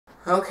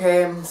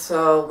Okay,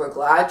 so we're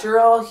glad you're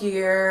all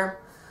here.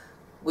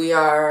 We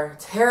are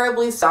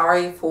terribly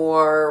sorry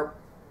for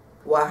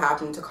what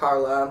happened to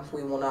Carla.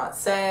 We will not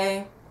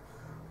say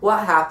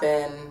what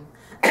happened.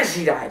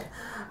 She died.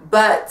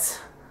 But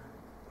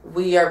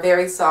we are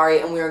very sorry,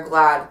 and we are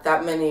glad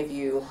that many of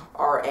you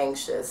are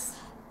anxious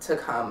to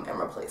come and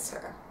replace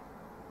her.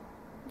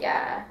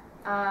 Yeah.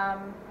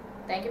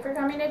 Thank you for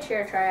coming to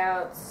cheer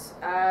tryouts.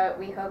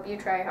 We hope you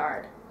try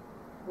hard.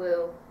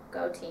 Woo.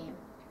 Go team.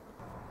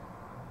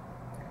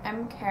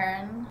 I'm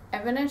Karen.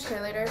 I've been a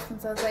cheerleader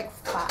since I was like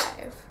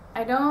 5.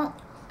 I don't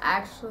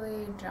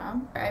actually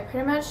jump. I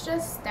pretty much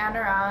just stand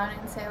around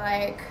and say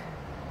like,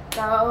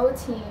 go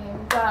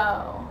team,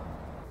 go.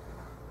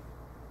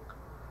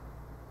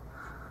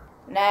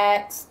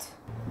 Next.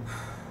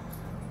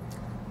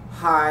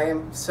 Hi,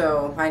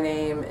 so my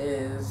name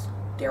is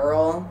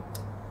Daryl,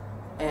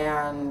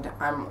 and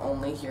I'm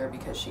only here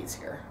because she's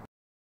here.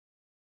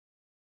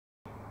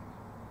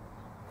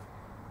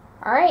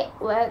 Alright,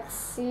 let's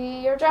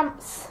see your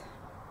jumps.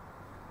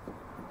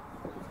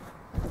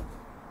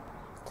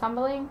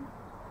 Tumbling.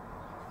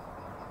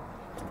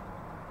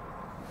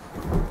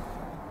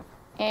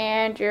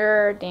 And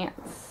your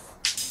dance.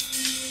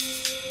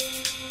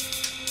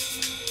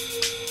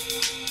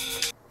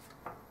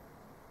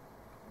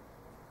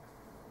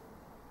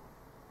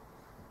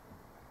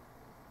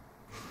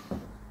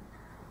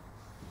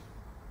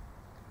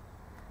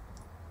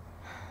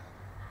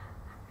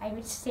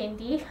 I'm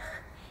Cindy,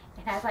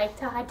 and I'd like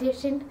to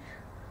audition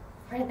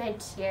for the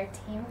cheer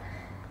team.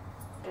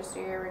 Just do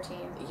your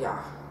routine.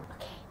 Yeah.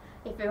 Okay,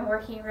 I've been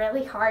working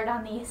really hard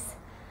on these.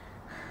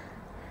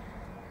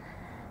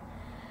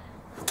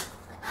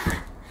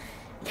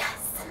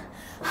 Yes.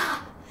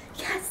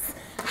 Yes.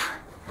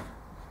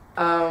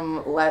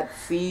 Let's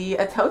see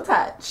a toe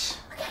touch.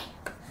 Okay.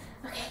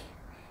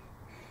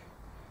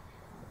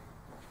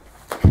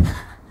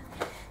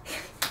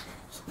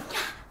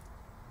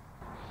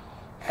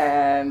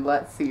 And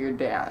let's see your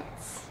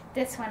dance.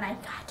 This one I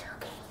got,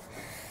 okay.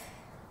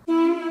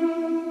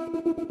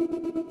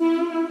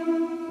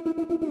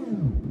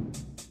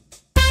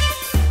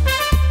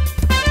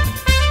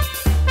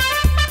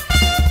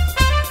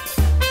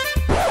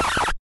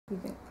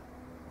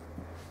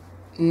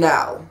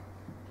 No.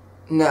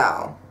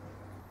 No.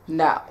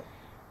 No.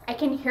 I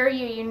can hear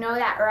you, you know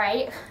that,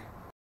 right?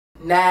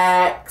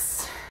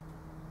 Next.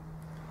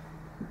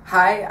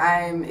 Hi,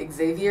 I'm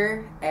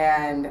Xavier,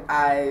 and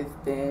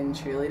I've been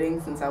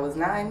cheerleading since I was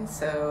 9,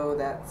 so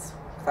that's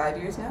 5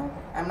 years now.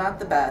 I'm not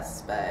the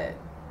best, but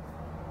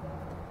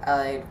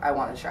I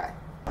want to try.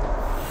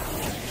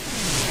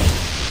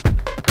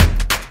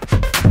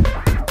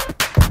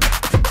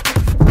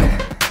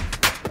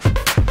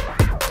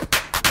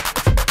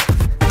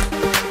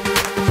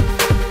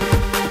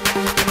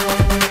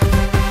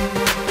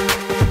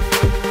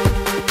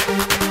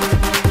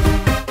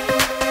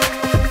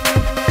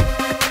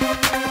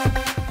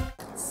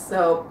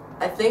 So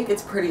I think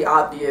it's pretty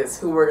obvious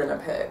who we're gonna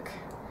pick.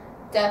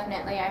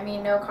 Definitely, I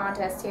mean, no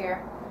contest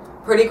here.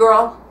 Pretty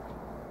girl?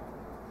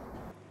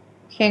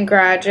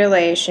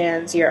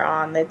 Congratulations, you're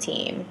on the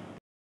team.